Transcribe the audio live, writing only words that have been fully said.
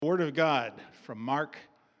Word of God from Mark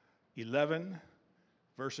 11,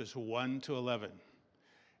 verses 1 to 11.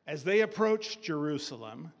 As they approached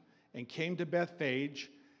Jerusalem and came to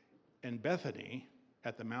Bethphage and Bethany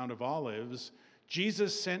at the Mount of Olives,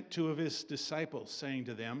 Jesus sent two of his disciples, saying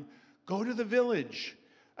to them, "Go to the village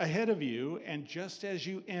ahead of you, and just as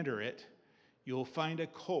you enter it, you'll find a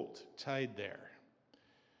colt tied there,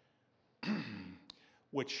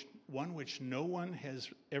 which no one has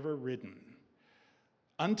ever ridden.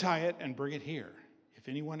 Untie it and bring it here. If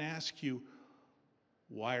anyone asks you,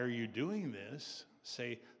 'Why are you doing this?'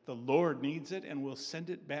 say, 'The Lord needs it, and will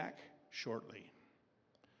send it back shortly.'"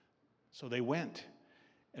 So they went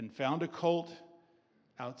and found a colt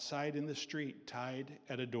outside in the street, tied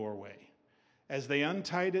at a doorway. As they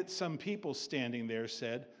untied it, some people standing there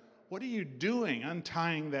said, "What are you doing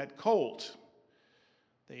untying that colt?"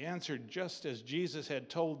 They answered just as Jesus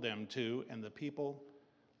had told them to, and the people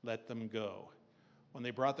let them go. When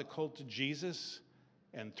they brought the colt to Jesus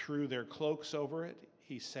and threw their cloaks over it,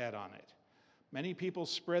 he sat on it. Many people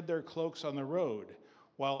spread their cloaks on the road,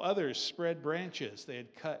 while others spread branches they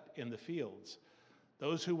had cut in the fields.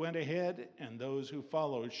 Those who went ahead and those who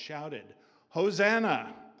followed shouted,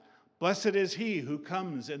 "Hosanna! Blessed is he who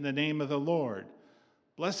comes in the name of the Lord.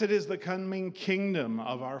 Blessed is the coming kingdom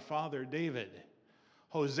of our father David.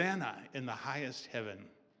 Hosanna in the highest heaven."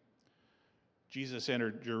 Jesus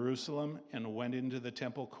entered Jerusalem and went into the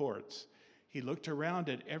temple courts. He looked around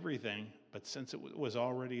at everything, but since it was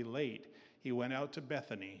already late, he went out to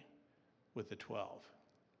Bethany with the 12.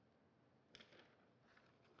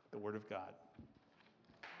 The Word of God.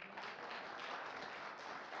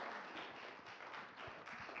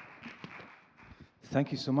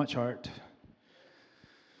 Thank you so much, Art.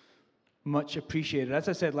 Much appreciated. As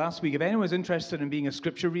I said last week, if anyone's interested in being a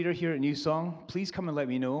scripture reader here at New Song, please come and let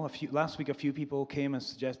me know. Last week, a few people came and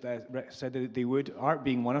said that they would, Art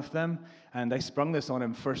being one of them, and I sprung this on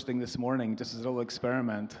him first thing this morning, just as a little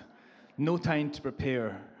experiment. No time to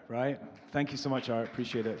prepare, right? Thank you so much, Art.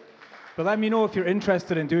 Appreciate it. But let me know if you're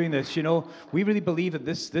interested in doing this. You know, we really believe that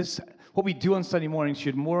this what we do on Sunday mornings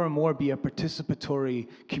should more and more be a participatory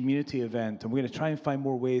community event. And we're going to try and find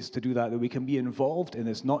more ways to do that we can be involved in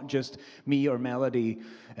this, not just me or Melody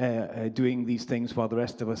doing these things while the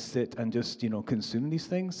rest of us sit and just, consume these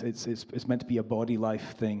things. It's meant to be a body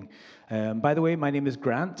life thing. By the way, my name is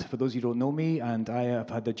Grant, for those of you who don't know me, and I have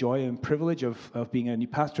had the joy and privilege of being a new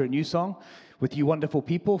pastor at New Song with you wonderful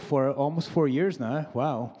people for almost 4 years now.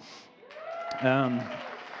 Wow.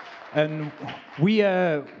 And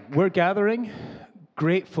we're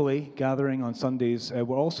gratefully gathering on Sundays.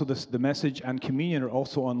 We're also, the message and communion are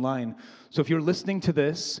also online. So if you're listening to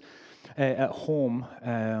this at home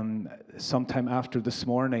sometime after this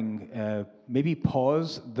morning, maybe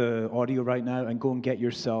pause the audio right now and go and get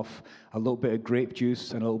yourself a little bit of grape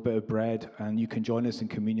juice and a little bit of bread, and you can join us in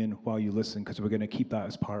communion while you listen, because we're going to keep that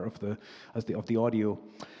as part of the audio.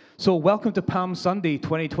 So welcome to Palm Sunday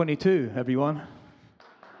 2022, everyone.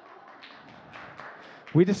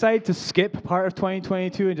 We decided to skip part of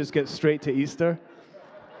 2022 and just get straight to Easter.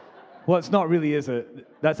 Well, it's not really, is it?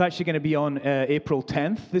 That's actually going to be on April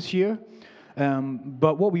 10th this year.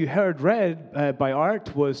 But what we read by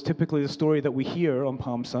Art was typically the story that we hear on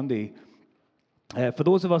Palm Sunday. For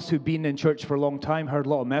those of us who've been in church for a long time, heard a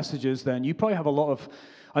lot of messages, then you probably have a lot of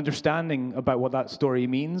understanding about what that story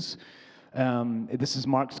means. This is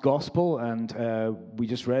Mark's gospel, and we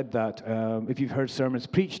just read that if you've heard sermons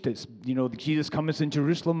preached, it's, Jesus comes in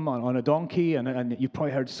Jerusalem on a donkey, and you've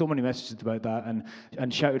probably heard so many messages about that,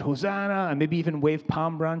 and shouted Hosanna, and maybe even waved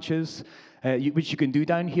palm branches, which you can do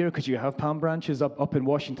down here because you have palm branches up in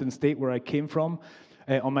Washington State where I came from.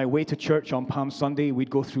 On my way to church on Palm Sunday, we'd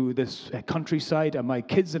go through this countryside, and my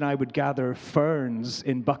kids and I would gather ferns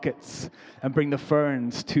in buckets and bring the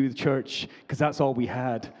ferns to the church because that's all we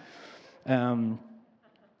had.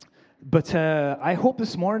 But I hope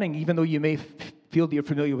this morning, even though you may feel that you're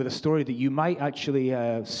familiar with the story, that you might actually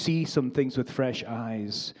see some things with fresh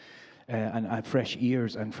eyes and fresh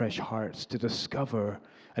ears and fresh hearts to discover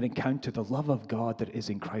and encounter the love of God that is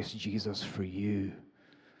in Christ Jesus for you,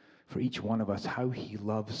 for each one of us, how he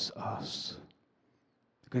loves us.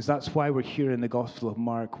 Because that's why we're here in the Gospel of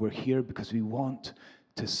Mark. We're here because we want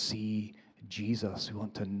to see Jesus. We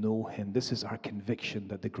want to know him. This is our conviction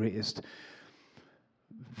that the greatest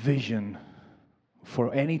vision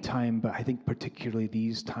for any time, but I think particularly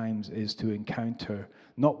these times, is to encounter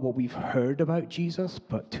not what we've heard about Jesus,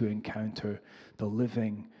 but to encounter the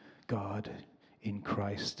living God in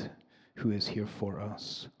Christ who is here for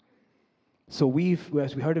us. So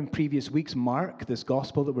as we heard in previous weeks, Mark, this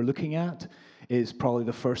gospel that we're looking at, is probably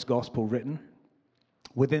the first gospel written.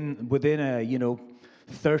 Within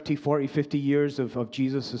 30, 40, 50 years of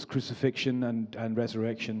Jesus' crucifixion and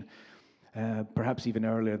resurrection, perhaps even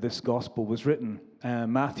earlier, this gospel was written.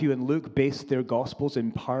 Matthew and Luke based their gospels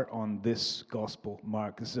in part on this gospel,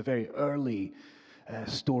 Mark. This is a very early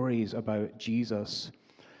stories about Jesus.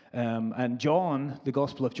 And John, the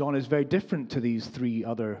Gospel of John, is very different to these three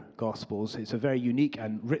other Gospels. It's a very unique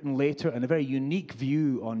and written later and a very unique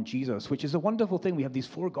view on Jesus, which is a wonderful thing. We have these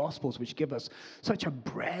four Gospels which give us such a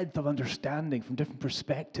breadth of understanding from different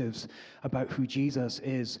perspectives about who Jesus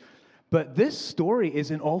is. But this story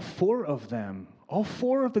is in all four of them. All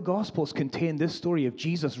four of the Gospels contain this story of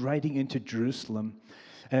Jesus riding into Jerusalem.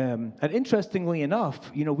 And interestingly enough,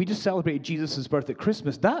 we just celebrated Jesus' birth at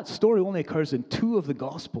Christmas. That story only occurs in two of the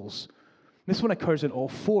Gospels. This one occurs in all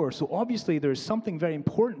four. So obviously there is something very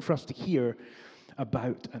important for us to hear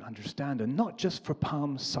about and understand, and not just for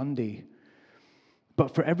Palm Sunday,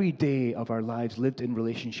 but for every day of our lives lived in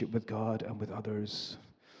relationship with God and with others.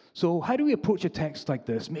 So how do we approach a text like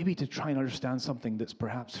this? Maybe to try and understand something that's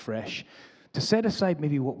perhaps fresh, to set aside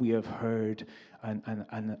maybe what we have heard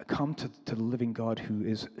and come to the living God who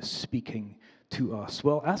is speaking to us.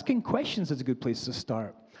 Well, asking questions is a good place to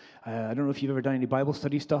start. I don't know if you've ever done any Bible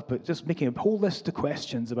study stuff, but just making a whole list of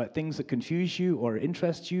questions about things that confuse you or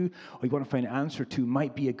interest you or you want to find an answer to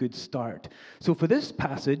might be a good start. So for this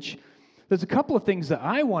passage, there's a couple of things that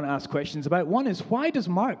I want to ask questions about. One is, why does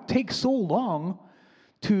Mark take so long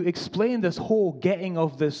to explain this whole getting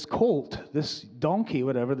of this colt, this donkey,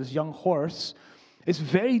 whatever, this young horse? It's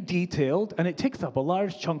very detailed, and it takes up a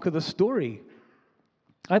large chunk of the story.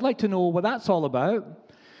 I'd like to know what that's all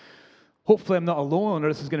about. Hopefully I'm not alone, or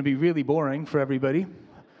this is going to be really boring for everybody.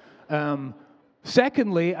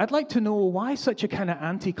 Secondly, I'd like to know why such a kind of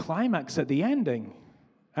anticlimax at the ending.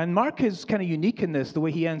 And Mark is kind of unique in this, the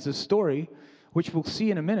way he ends his story, which we'll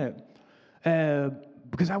see in a minute.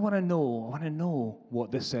 Because I want to know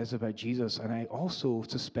what this says about Jesus, and I also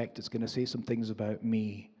suspect it's going to say some things about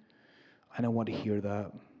me. And I want to hear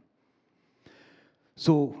that.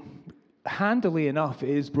 So, handily enough, it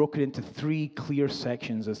is broken into three clear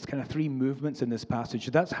sections. There's kind of three movements in this passage.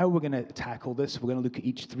 So that's how we're going to tackle this. We're going to look at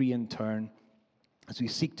each three in turn as we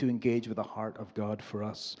seek to engage with the heart of God for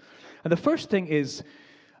us. And the first thing is,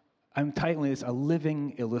 I'm titling this a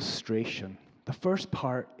living illustration. The first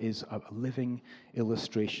part is a living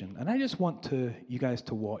illustration. And I just want you guys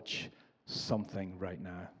to watch something right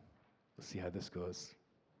now. Let's see how this goes.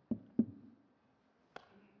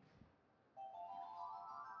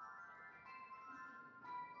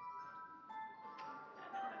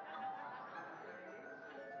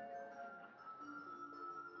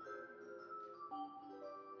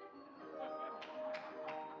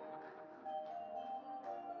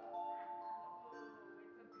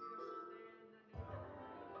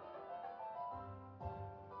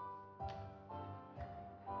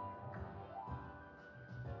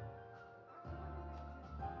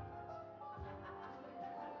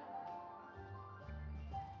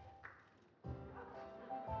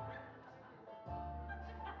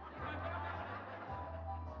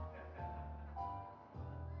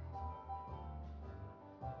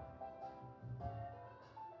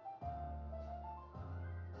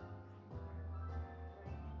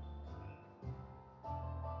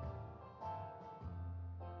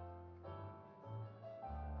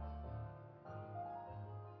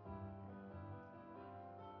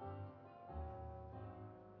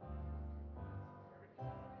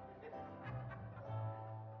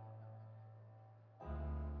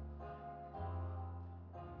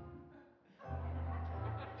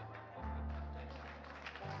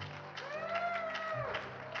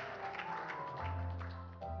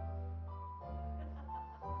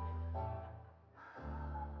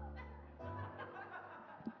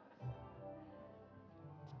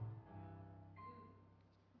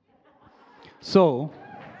 So,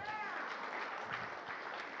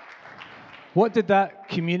 what did that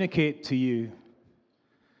communicate to you?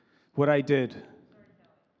 What I did?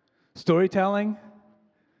 Storytelling?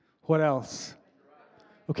 What else?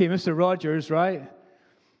 Okay, Mr. Rogers, right?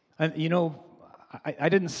 And I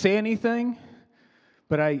didn't say anything,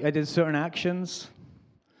 but I did certain actions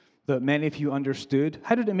that many of you understood.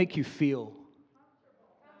 How did it make you feel?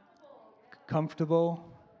 Comfortable?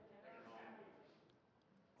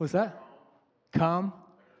 What's that? Calm?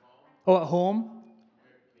 Oh, at home?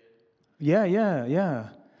 Yeah.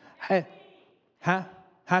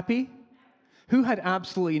 Happy? Who had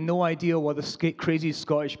absolutely no idea what the crazy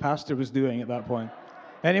Scottish pastor was doing at that point?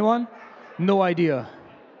 Anyone? No idea.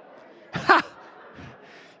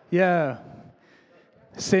 Yeah.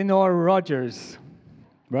 Senor Rogers,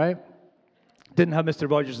 right? Didn't have Mr.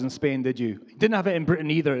 Rogers in Spain, did you? Didn't have it in Britain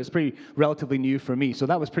either. It's pretty relatively new for me. So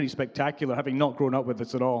that was pretty spectacular, having not grown up with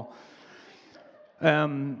this at all.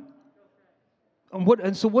 And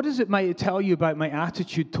so what does it might tell you about my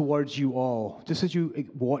attitude towards you all, just as you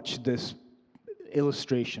watch this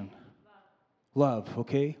illustration? Love,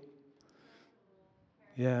 okay?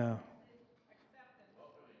 Yeah.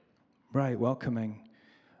 Right, welcoming.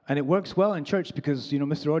 And it works well in church because,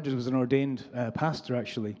 Mr. Rogers was an ordained pastor,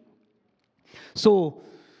 actually. So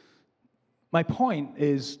my point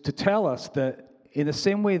is to tell us that in the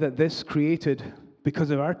same way that this created, because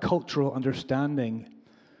of our cultural understanding,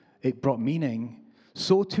 it brought meaning,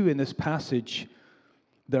 so too in this passage,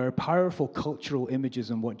 there are powerful cultural images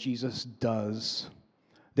in what Jesus does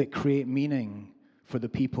that create meaning for the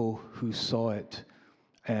people who saw it,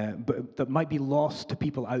 but that might be lost to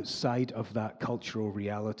people outside of that cultural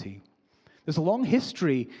reality. There's a long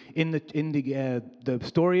history in the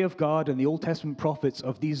story of God and the Old Testament prophets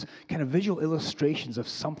of these kind of visual illustrations of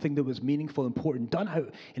something that was meaningful, important, done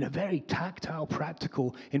out in a very tactile,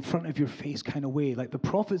 practical, in front of your face kind of way. Like the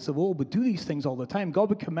prophets of old would do these things all the time. God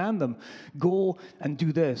would command them, go and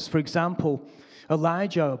do this. For example,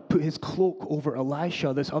 Elijah put his cloak over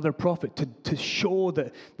Elisha, this other prophet, to show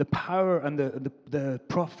that the power and the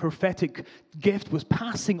prophetic gift was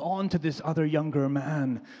passing on to this other younger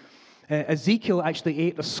man. Ezekiel actually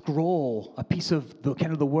ate a scroll, a piece of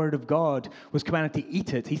the word of God, was commanded to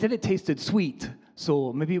eat it. He said it tasted sweet,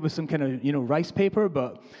 so maybe it was some kind of rice paper,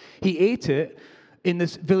 but he ate it in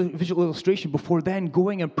this visual illustration before then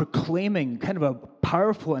going and proclaiming kind of a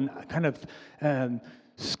powerful and kind of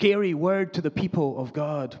scary word to the people of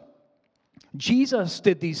God. Jesus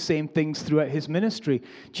did these same things throughout his ministry.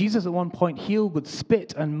 Jesus at one point healed with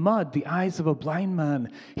spit and mud the eyes of a blind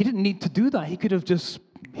man. He didn't need to do that. He could have just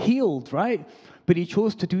healed, right? But he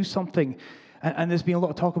chose to do something. And there's been a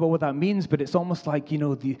lot of talk about what that means, but it's almost like,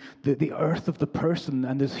 the earth of the person,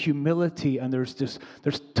 and there's humility, and there's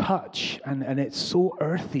touch, and it's so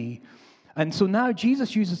earthy. And so now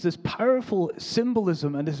Jesus uses this powerful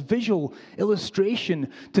symbolism and this visual illustration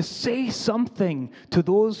to say something to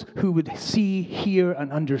those who would see, hear, and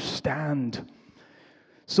understand.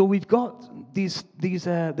 So we've got this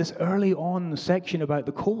early on section about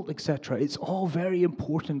the colt, etc. It's all very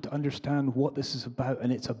important to understand what this is about,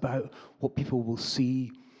 and it's about what people will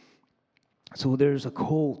see. So there's a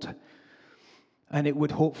colt, and it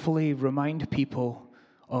would hopefully remind people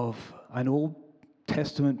of an Old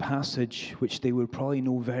Testament passage which they would probably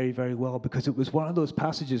know very, very well, because it was one of those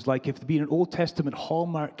passages, like if there'd been an Old Testament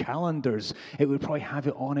Hallmark calendars, it would probably have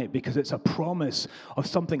it on it because it's a promise of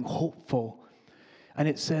something hopeful. And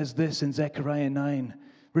it says this in Zechariah 9,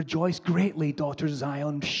 "Rejoice greatly, daughter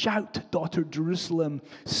Zion. Shout, daughter Jerusalem.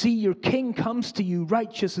 See, your king comes to you,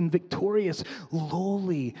 righteous and victorious,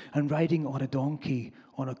 lowly and riding on a donkey,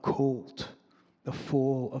 on a colt, the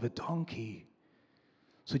foal of a donkey."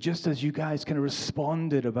 So just as you guys kind of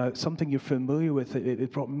responded about something you're familiar with,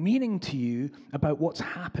 it brought meaning to you about what's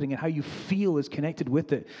happening and how you feel is connected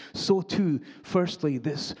with it, so too, firstly,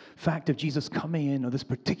 this fact of Jesus coming in, or this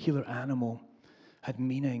particular animal, had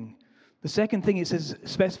meaning. The second thing it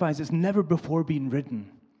specifies it's never before been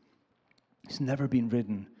ridden. It's never been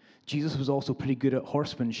ridden. Jesus was also pretty good at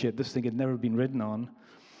horsemanship. This thing had never been ridden on.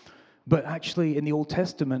 But actually, in the Old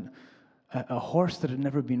Testament, a horse that had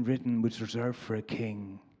never been ridden was reserved for a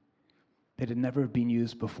king. It had never been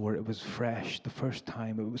used before. It was fresh the first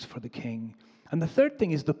time. It was for the king. And the third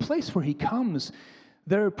thing is the place where he comes.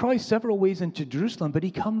 There are probably several ways into Jerusalem, but he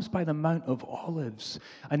comes by the Mount of Olives.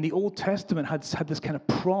 And the Old Testament had this kind of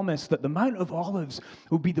promise that the Mount of Olives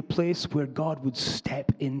would be the place where God would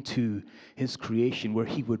step into his creation, where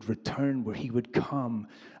he would return, where he would come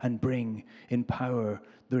and bring in power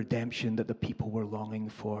the redemption that the people were longing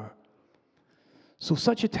for. So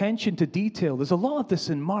such attention to detail. There's a lot of this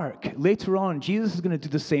in Mark. Later on, Jesus is going to do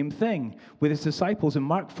the same thing with his disciples. In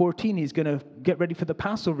Mark 14, he's going to get ready for the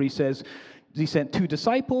Passover. He says, he sent 2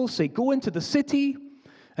 disciples, say, "Go into the city,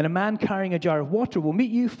 and a man carrying a jar of water will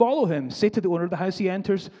meet you. Follow him. Say to the owner of the house he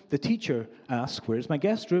enters, 'The teacher asks, where's my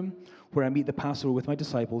guest room, where I meet the Passover with my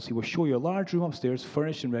disciples? He will show you a large room upstairs,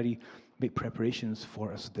 furnished and ready. Make preparations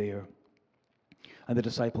for us there.' And the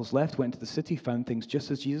disciples left, went to the city, found things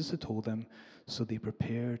just as Jesus had told them, so they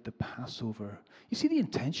prepared the Passover." You see the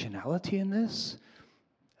intentionality in this?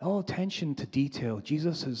 All attention to detail.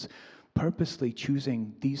 Jesus is purposely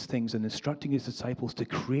choosing these things and instructing his disciples to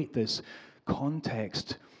create this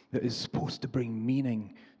context that is supposed to bring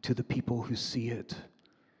meaning to the people who see it.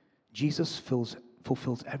 Jesus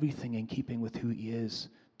fulfills everything in keeping with who he is,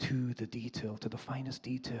 to the detail, to the finest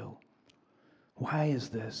detail. Why is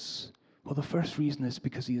this? Well, the first reason is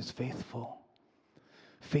because he is faithful.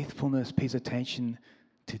 Faithfulness pays attention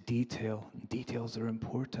to detail. Details are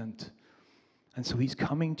important. And so he's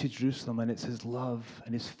coming to Jerusalem, and it's his love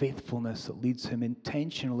and his faithfulness that leads him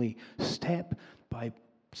intentionally, step by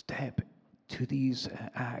step, to these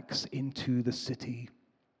acts into the city.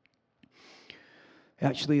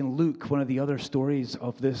 Actually, in Luke, one of the other stories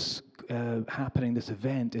of this happening, this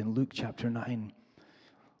event in Luke chapter 9,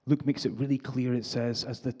 Luke makes it really clear. It says,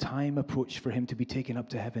 as the time approached for him to be taken up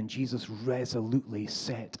to heaven, Jesus resolutely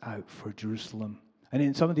set out for Jerusalem. And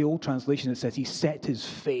in some of the old translations, it says he set his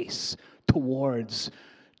face towards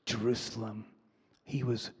Jerusalem. He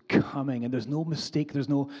was coming, and there's no mistake, there's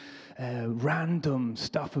no random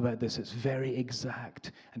stuff about this. It's very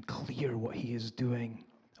exact and clear what he is doing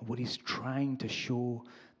and what he's trying to show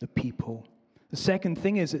the people. The second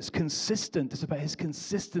thing is it's consistent. It's about his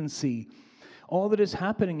consistency. All that is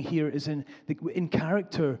happening here is in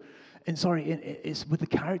character, it's with the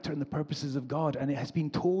character and the purposes of God, and it has been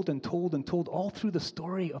told and told and told all through the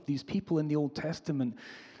story of these people in the Old Testament,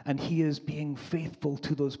 and he is being faithful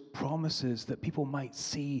to those promises that people might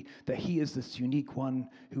see that he is this unique one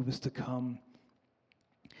who was to come.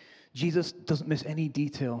 Jesus doesn't miss any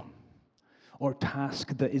detail or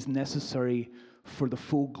task that is necessary for the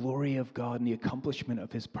full glory of God and the accomplishment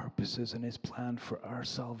of his purposes and his plan for our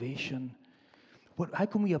salvation. How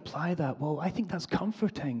can we apply that? Well, I think that's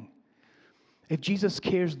comforting. If Jesus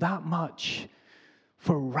cares that much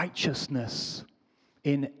for righteousness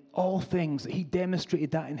in all things, he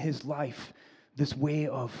demonstrated that in his life, this way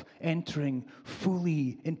of entering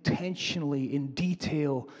fully, intentionally, in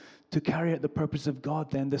detail to carry out the purpose of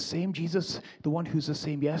God, then the same Jesus, the one who's the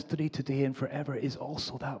same yesterday, today, and forever, is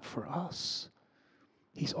also that for us.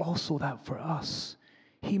 He's also that for us.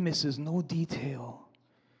 He misses no detail.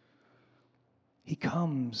 He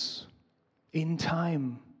comes in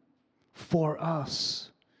time for us,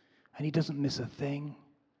 and he doesn't miss a thing.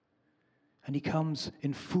 And he comes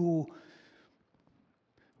in full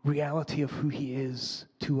reality of who he is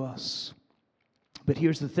to us. But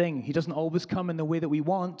here's the thing. He doesn't always come in the way that we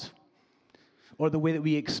want or the way that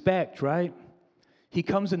we expect, right? He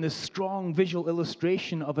comes in this strong visual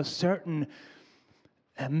illustration of a certain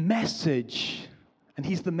message, and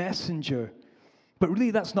he's the messenger. But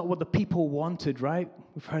really, that's not what the people wanted, right?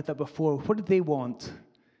 We've heard that before. What did they want?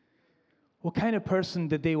 What kind of person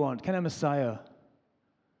did they want? What kind of Messiah?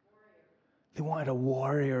 They wanted a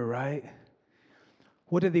warrior, right?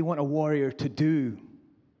 What did they want a warrior to do?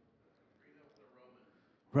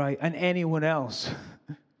 Right, and anyone else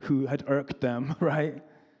who had irked them, right?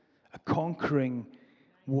 A conquering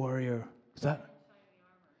warrior. Is that?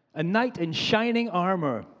 A knight in shining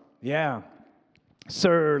armor. Yeah.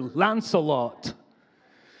 Sir Lancelot.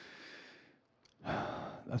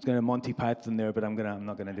 I was going to Monty Python there, but I'm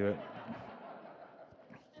not going to do it.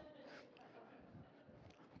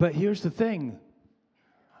 But here's the thing.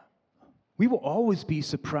 We will always be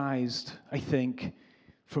surprised, I think,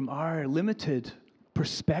 from our limited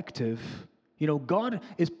perspective. You know, God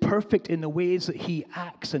is perfect in the ways that he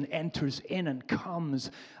acts and enters in and comes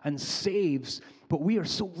and saves, but we are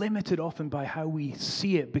so limited often by how we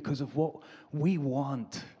see it because of what we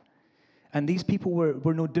want. And these people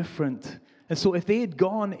were no different. And so if they had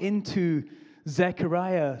gone into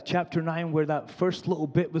Zechariah chapter 9, where that first little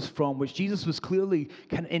bit was from, which Jesus was clearly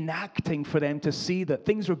kind of enacting for them to see that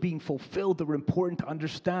things were being fulfilled that were important to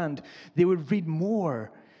understand, they would read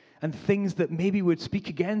more, and things that maybe would speak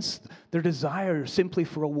against their desire simply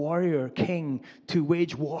for a warrior king to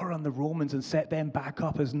wage war on the Romans and set them back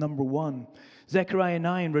up as number one. Zechariah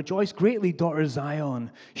 9, rejoice greatly, daughter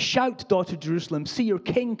Zion. Shout, daughter Jerusalem. See, your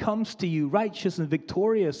king comes to you, righteous and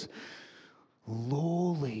victorious,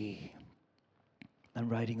 lowly, and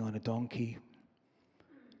riding on a donkey.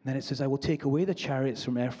 Then it says, I will take away the chariots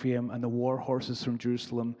from Ephraim and the war horses from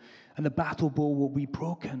Jerusalem, and the battle bow will be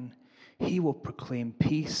broken. He will proclaim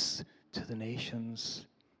peace to the nations.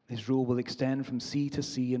 His rule will extend from sea to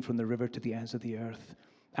sea and from the river to the ends of the earth.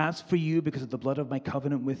 As for you, because of the blood of my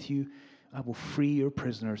covenant with you, I will free your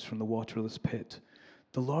prisoners from the waterless pit.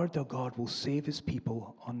 The Lord our God will save his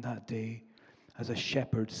people on that day, as a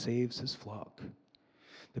shepherd saves his flock.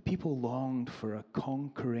 The people longed for a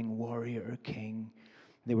conquering warrior king.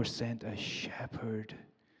 They were sent as shepherd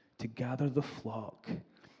to gather the flock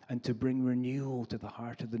and to bring renewal to the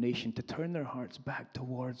heart of the nation, to turn their hearts back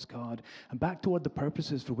towards God and back toward the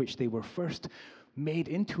purposes for which they were first made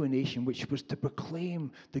into a nation, which was to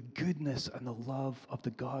proclaim the goodness and the love of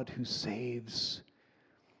the God who saves.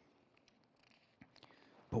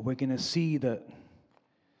 But we're going to see that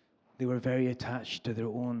they were very attached to their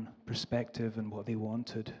own perspective and what they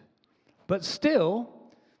wanted. But still,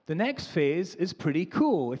 The next phase is pretty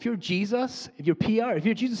cool. If you're Jesus, if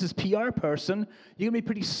you're Jesus' PR person, you're going to be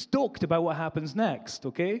pretty stoked about what happens next,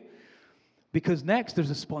 okay? Because next there's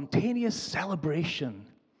a spontaneous celebration.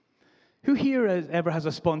 Who here ever has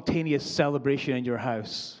a spontaneous celebration in your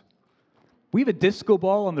house? We have a disco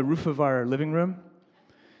ball on the roof of our living room.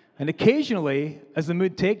 And occasionally, as the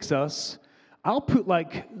mood takes us, I'll put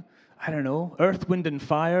Earth, Wind, and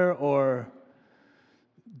Fire or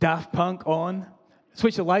Daft Punk on,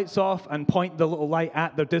 switch the lights off, and point the little light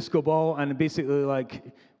at the disco ball, and basically,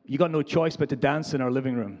 you got no choice but to dance in our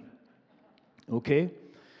living room. Okay?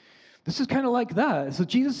 This is kind of like that. So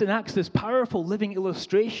Jesus enacts this powerful living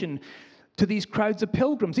illustration to these crowds of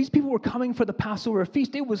pilgrims. These people were coming for the Passover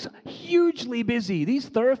feast. It was hugely busy. These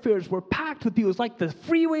thoroughfares were packed with people. It was like the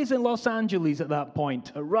freeways in Los Angeles at that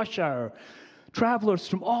point, a rush hour. Travelers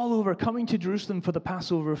from all over coming to Jerusalem for the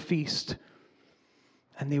Passover feast.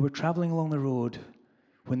 And they were traveling along the road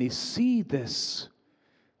when they see this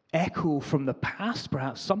echo from the past,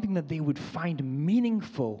 perhaps, something that they would find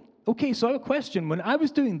meaningful. Okay, so I have a question. When I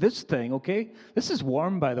was doing this thing, okay, this is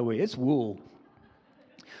warm, by the way, it's wool.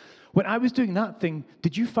 When I was doing that thing,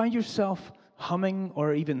 did you find yourself humming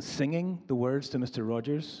or even singing the words to Mr.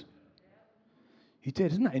 Rogers? You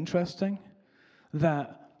did. Isn't that interesting?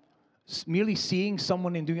 That merely seeing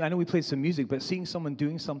someone I know we played some music, but seeing someone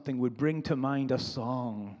doing something would bring to mind a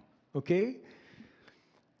song. Okay?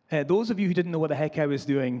 Those of you who didn't know what the heck I was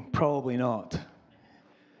doing, probably not.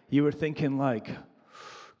 You were thinking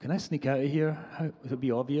can I sneak out of here? Would it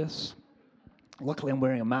be obvious? Luckily, I'm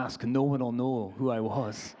wearing a mask, and no one will know who I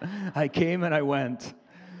was. I came and I went.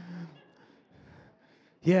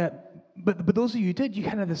 Yeah, but those of you who did, you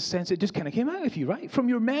kind of have this sense, it just kind of came out of you, right? From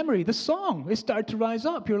your memory, the song, it started to rise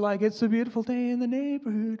up. You're like, it's a beautiful day in the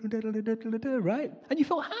neighborhood, right? And you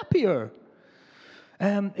felt happier.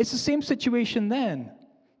 It's the same situation then.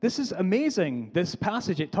 This is amazing, this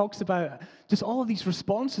passage. It talks about just all of these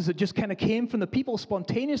responses that just kind of came from the people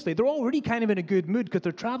spontaneously. They're already kind of in a good mood because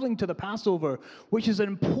they're traveling to the Passover, which is an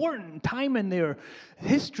important time in their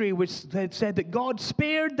history, which said that God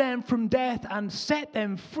spared them from death and set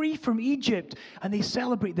them free from Egypt. And they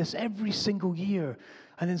celebrate this every single year.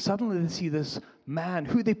 And then suddenly they see this man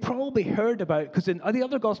who they probably heard about, because in the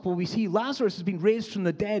other gospel we see Lazarus has been raised from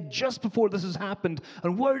the dead just before this has happened.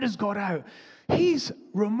 And word has got out. He's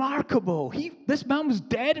remarkable. This man was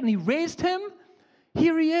dead and he raised him.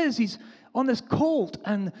 Here he is. He's on this colt,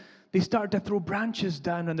 and they started to throw branches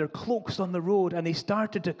down and their cloaks on the road, and they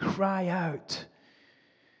started to cry out.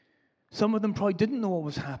 Some of them probably didn't know what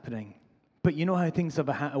was happening, but you know how things have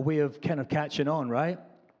a way of kind of catching on, right?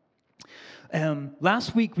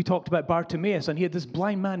 Last week we talked about Bartimaeus, and he had this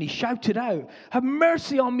blind man. He shouted out, "Have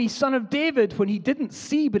mercy on me, son of David," when he didn't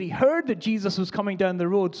see, but he heard that Jesus was coming down the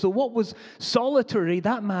road. So what was solitary,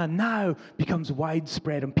 that man, now becomes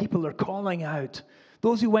widespread, and people are calling out.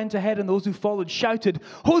 Those who went ahead and those who followed shouted,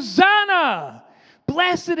 "Hosanna!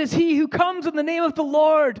 Blessed is he who comes in the name of the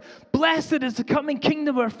Lord. Blessed is the coming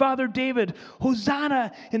kingdom of our father David.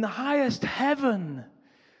 Hosanna in the highest heaven."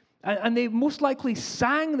 And they most likely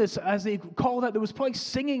sang this as they called out. There was probably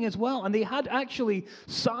singing as well. And they had actually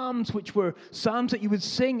psalms, which were psalms that you would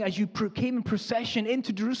sing as you came in procession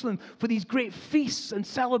into Jerusalem for these great feasts and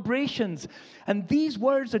celebrations. And these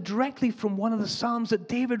words are directly from one of the psalms that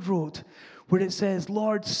David wrote, where it says,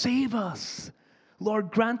 "Lord, save us.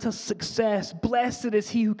 Lord, grant us success. Blessed is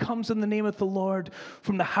he who comes in the name of the Lord.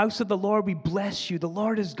 From the house of the Lord we bless you. The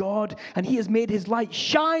Lord is God, and he has made his light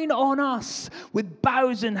shine on us. With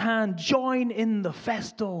boughs in hand, join in the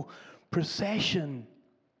festal procession."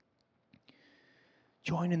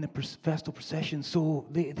 Join in the festal procession. So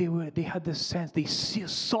they had this sense. They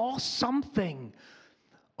saw something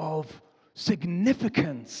of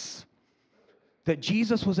significance that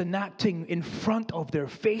Jesus was enacting in front of their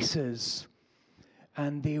faces.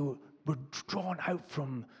 And they were drawn out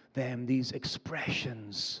from them, these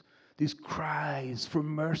expressions, these cries for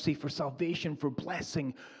mercy, for salvation, for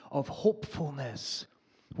blessing, of hopefulness.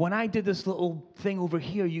 When I did this little thing over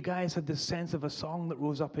here, you guys had this sense of a song that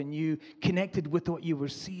rose up in you, connected with what you were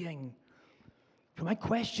seeing. So my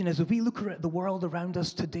question is, if we look at the world around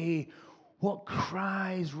us today, what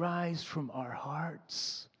cries rise from our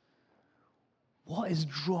hearts? What is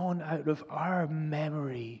drawn out of our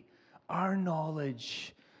memory, our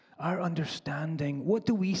knowledge, our understanding? What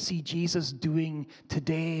do we see Jesus doing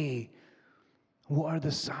today? What are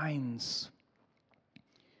the signs?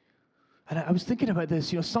 And I was thinking about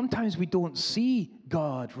this, sometimes we don't see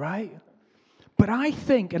God, right? But I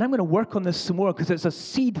think, and I'm going to work on this some more because it's a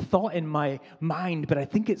seed thought in my mind, but I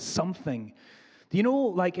think it's something.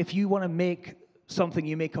 Like if you want to make something,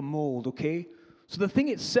 you make a mold, okay? So the thing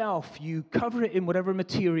itself, you cover it in whatever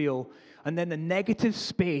material, and then the negative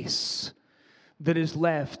space that is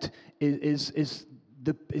left is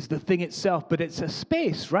the thing itself, but it's a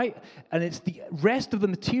space, right? And it's the rest of the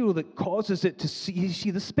material that causes it to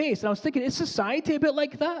see the space. And I was thinking, is society a bit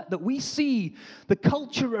like that? That we see the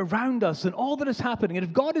culture around us and all that is happening. And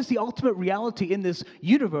if God is the ultimate reality in this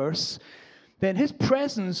universe, then his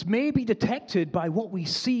presence may be detected by what we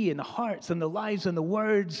see in the hearts and the lives and the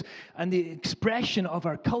words and the expression of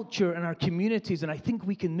our culture and our communities. And I think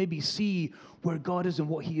we can maybe see where God is and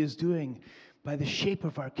what he is doing by the shape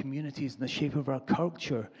of our communities and the shape of our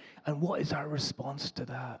culture. And what is our response to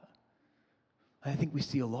that? I think we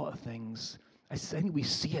see a lot of things. I think we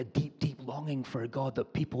see a deep, deep longing for a God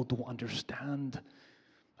that people don't understand.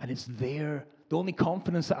 And it's there. The only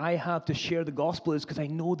confidence that I have to share the gospel is because I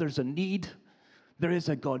know there's a need. There is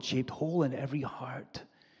a God-shaped hole in every heart.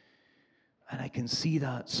 And I can see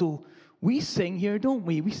that. So we sing here, don't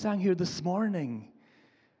we? We sang here this morning.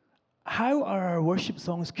 How are our worship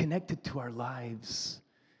songs connected to our lives?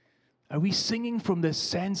 Are we singing from this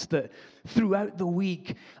sense that throughout the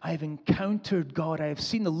week I have encountered God, I have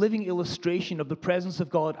seen the living illustration of the presence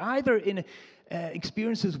of God, either in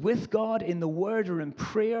experiences with God, in the Word or in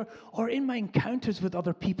prayer, or in my encounters with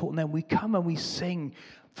other people, and then we come and we sing.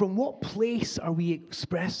 From what place are we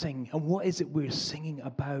expressing, and what is it we're singing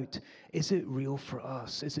about? Is it real for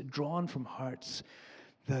us? Is it drawn from hearts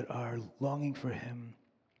that are longing for him?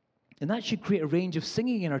 And that should create a range of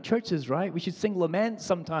singing in our churches, right? We should sing lament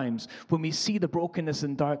sometimes when we see the brokenness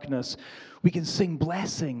and darkness. We can sing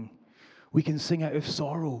blessing. We can sing out of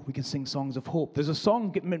sorrow. We can sing songs of hope. There's a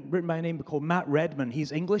song written by a name called Matt Redman.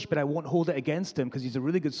 He's English, but I won't hold it against him because he's a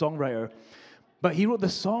really good songwriter. But he wrote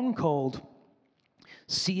this song called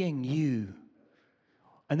Seeing You.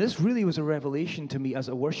 And this really was a revelation to me as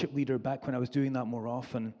a worship leader back when I was doing that more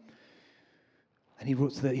often. And he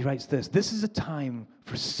writes this: this is a time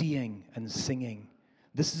for seeing and singing.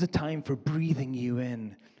 This is a time for breathing you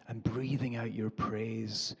in and breathing out your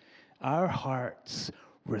praise. Our hearts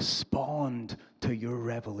respond to your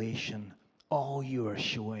revelation. All you are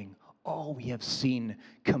showing, all we have seen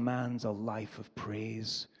commands a life of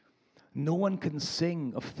praise. No one can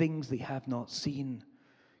sing of things they have not seen.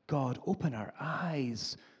 God, open our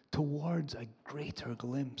eyes towards a greater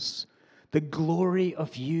glimpse. The glory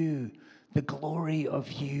of you. The glory of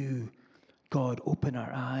you. God, open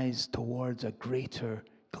our eyes towards a greater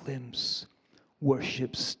glimpse.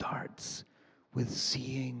 Worship starts with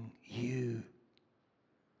seeing you.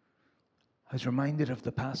 I was reminded of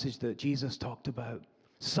the passage that Jesus talked about,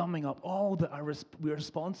 summing up all that we're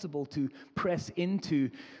responsible to press into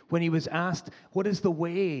when he was asked, what is the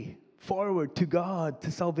way forward to God,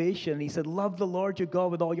 to salvation? And he said, love the Lord your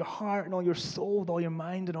God with all your heart and all your soul, with all your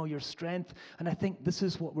mind and all your strength. And I think this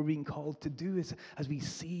is what we're being called to do, is as we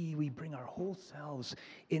see, we bring our whole selves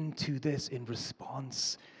into this in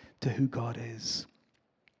response to who God is.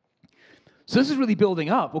 So this is really building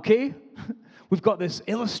up, okay? We've got this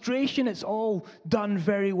illustration, it's all done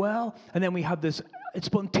very well. And then we have this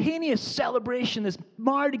spontaneous celebration, this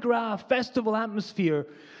Mardi Gras festival atmosphere.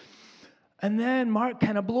 And then Mark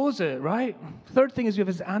kind of blows it, right? Third thing is we have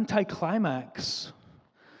his anticlimax.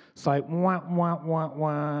 It's like, wah, wah, wah,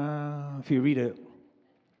 wah, if you read it.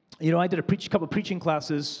 You know, I did a couple of preaching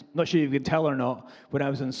classes, not sure if you can tell or not, when I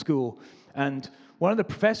was in school. And one of the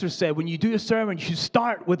professors said, when you do a sermon, you should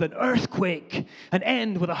start with an earthquake and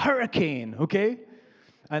end with a hurricane, okay?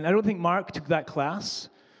 And I don't think Mark took that class,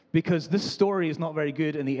 because this story is not very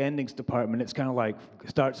good in the endings department. It's kind of like, it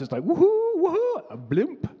starts as like, woohoo, woohoo, a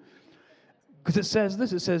blimp. Because it says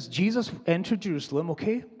this, it says, Jesus entered Jerusalem,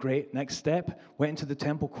 okay, great, next step, went into the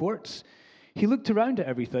temple courts. He looked around at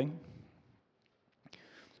everything,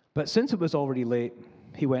 but since it was already late,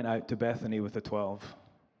 he went out to Bethany with the 12.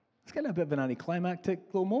 It's kind of a bit of an anticlimactic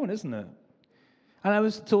little moment, isn't it? And I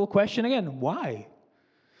was told a question again, why?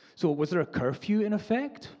 So was there a curfew in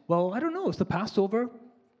effect? Well, I don't know, it's the Passover,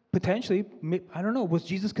 potentially, I don't know, was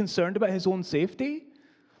Jesus concerned about his own safety?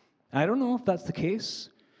 I don't know if that's the case.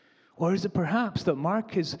 Or is it perhaps that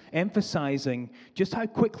Mark is emphasizing just how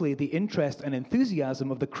quickly the interest and enthusiasm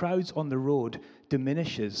of the crowds on the road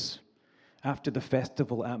diminishes after the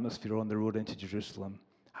festival atmosphere on the road into Jerusalem?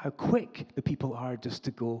 How quick the people are just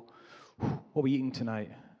to go, what are we eating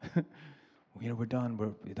tonight? We're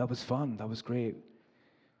done. That was fun. That was great.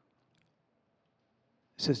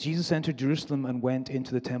 It says, Jesus entered Jerusalem and went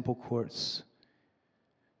into the temple courts.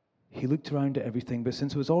 He looked around at everything, but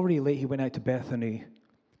since it was already late, he went out to Bethany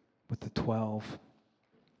with the 12.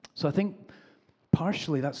 So I think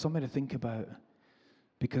partially that's something to think about,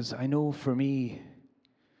 because I know for me,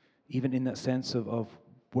 even in that sense of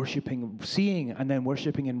worshiping, seeing and then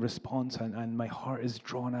worshiping in response, and my heart is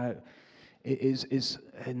drawn out. It is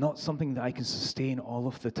not something that I can sustain all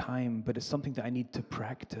of the time, but it's something that I need to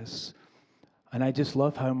practice. And I just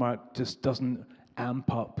love how Mark just doesn't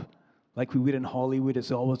amp up like we would in Hollywood.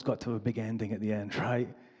 It's always got to have a big ending at the end, right?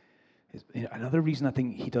 Another reason I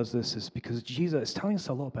think he does this is because Jesus is telling us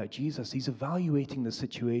a lot about Jesus. He's evaluating the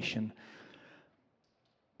situation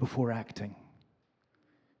before acting.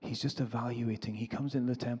 He's just evaluating. He comes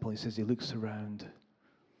into the temple, he says he looks around,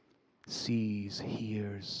 sees,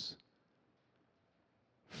 hears,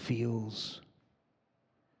 feels.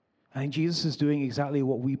 I think Jesus is doing exactly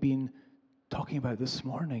what we've been talking about this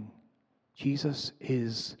morning. Jesus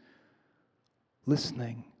is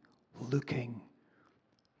listening, looking,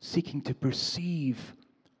 seeking to perceive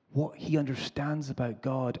what he understands about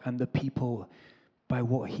God and the people by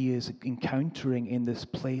what he is encountering in this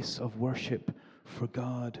place of worship for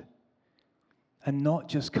God. And not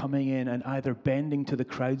just coming in and either bending to the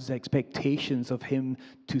crowd's expectations of him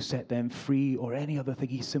to set them free or any other thing.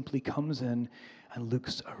 He simply comes in and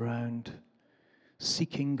looks around,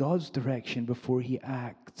 seeking God's direction before he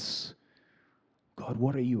acts. God,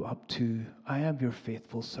 what are you up to? I am your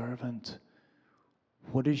faithful servant.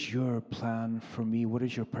 What is your plan for me? What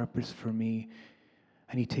is your purpose for me?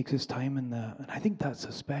 And he takes his time in that. And I think that's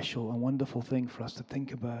a special and wonderful thing for us to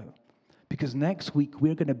think about. Because next week,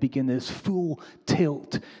 we're going to begin this full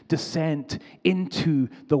tilt descent into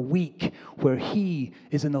the week where he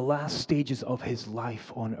is in the last stages of his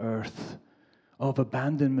life on earth, of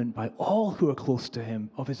abandonment by all who are close to him,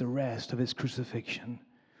 of his arrest, of his crucifixion.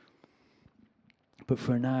 But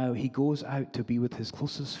for now, he goes out to be with his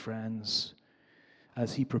closest friends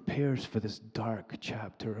as he prepares for this dark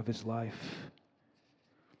chapter of his life.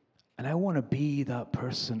 And I want to be that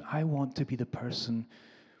person. I want to be the person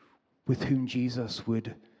with whom Jesus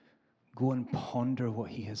would go and ponder what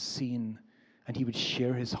he has seen, and he would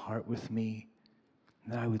share his heart with me.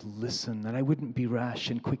 And I would listen, and I wouldn't be rash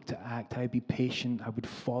and quick to act. I'd be patient. I would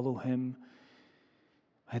follow him.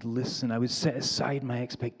 I'd listen. I would set aside my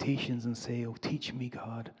expectations and say, oh, teach me,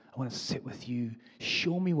 God. I want to sit with you.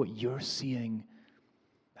 Show me what you're seeing.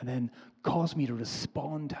 And then cause me to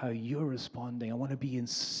respond how you're responding. I want to be in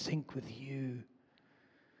sync with you.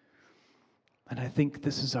 And I think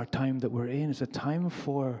this is our time that we're in. It's a time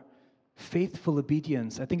for faithful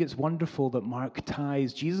obedience. I think it's wonderful that Mark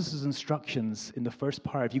ties Jesus' instructions in the first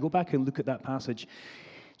part. If you go back and look at that passage,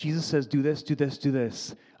 Jesus says, do this, do this, do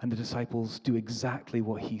this. And the disciples do exactly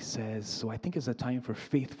what he says. So I think it's a time for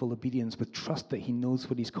faithful obedience with trust that he knows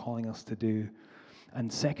what he's calling us to do.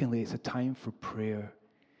 And secondly, it's a time for prayer.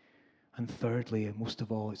 And thirdly, and most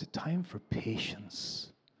of all, it's a time for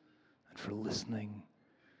patience and for listening.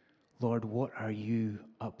 Lord, what are you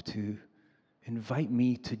up to? Invite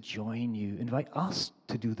me to join you. Invite us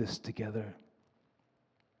to do this together.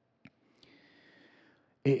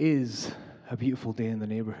 It is a beautiful day in the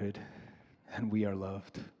neighborhood, and we are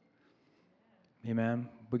loved. Amen.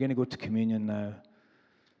 We're going to go to communion now.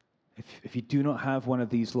 If you do not have one of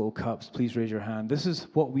these little cups, please raise your hand. This is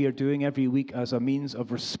what we are doing every week as a means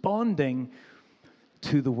of responding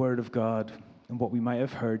to the Word of God and what we might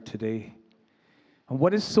have heard today. And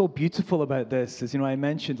what is so beautiful about this is, I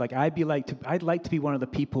mentioned, I'd like to be one of the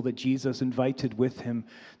people that Jesus invited with him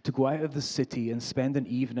to go out of the city and spend an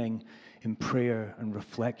evening in prayer and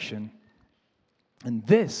reflection. And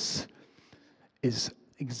this is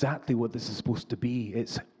exactly what this is supposed to be.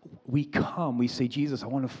 We come, we say, Jesus, I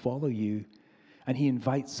want to follow you. And he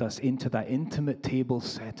invites us into that intimate table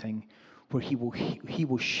setting where he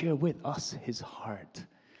will share with us his heart.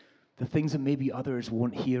 The things that maybe others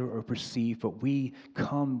won't hear or perceive, but we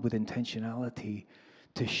come with intentionality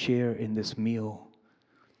to share in this meal,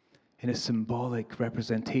 in a symbolic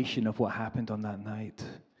representation of what happened on that night.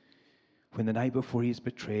 When the night before he is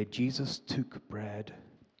betrayed, Jesus took bread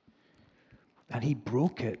and he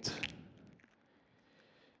broke it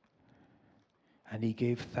and he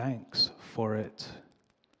gave thanks for it.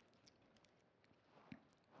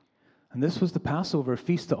 And this was the Passover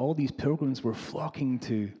feast that all these pilgrims were flocking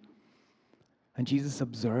to. And Jesus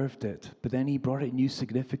observed it, but then he brought it new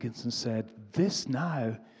significance and said, this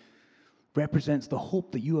now represents the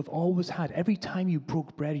hope that you have always had. Every time you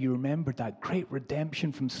broke bread, you remembered that great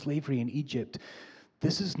redemption from slavery in Egypt.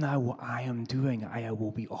 This is now what I am doing. I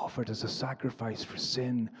will be offered as a sacrifice for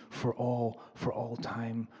sin, for all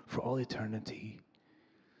time, for all eternity.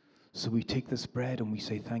 So we take this bread and we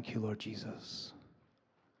say, thank you, Lord Jesus.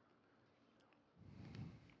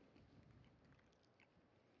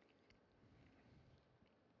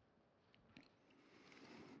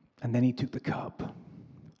 And then he took the cup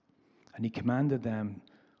and he commanded them,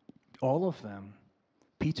 all of them,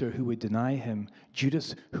 Peter who would deny him,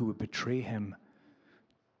 Judas who would betray him.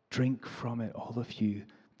 Drink from it, all of you.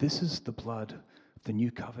 This is the blood of the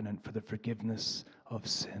new covenant for the forgiveness of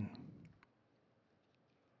sin.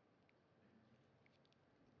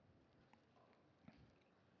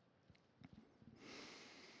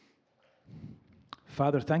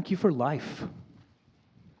 Father, thank you for life.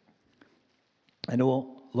 I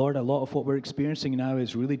know, Lord, a lot of what we're experiencing now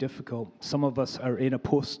is really difficult. Some of us are in a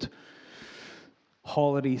post-holiday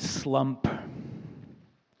slump.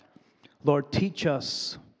 Lord, teach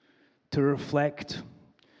us to reflect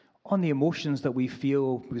on the emotions that we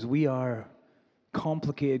feel, because we are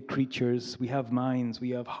complicated creatures. We have minds,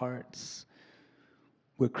 we have hearts.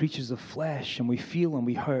 We're creatures of flesh, and we feel and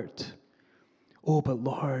we hurt. Oh, but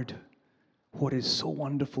Lord, what is so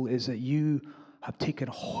wonderful is that you have taken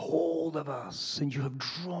hold of us and you have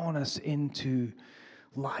drawn us into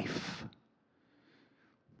life.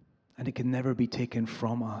 And it can never be taken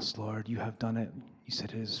from us, Lord. You have done it. You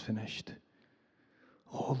said it is finished.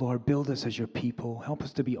 Oh, Lord, build us as your people. Help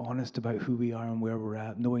us to be honest about who we are and where we're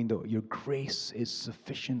at, knowing that your grace is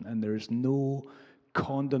sufficient and there is no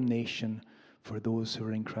condemnation for those who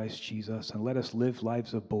are in Christ Jesus. And let us live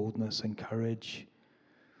lives of boldness and courage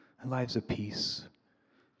and lives of peace.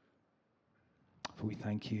 For we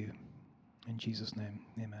thank you. In Jesus' name,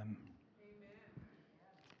 amen.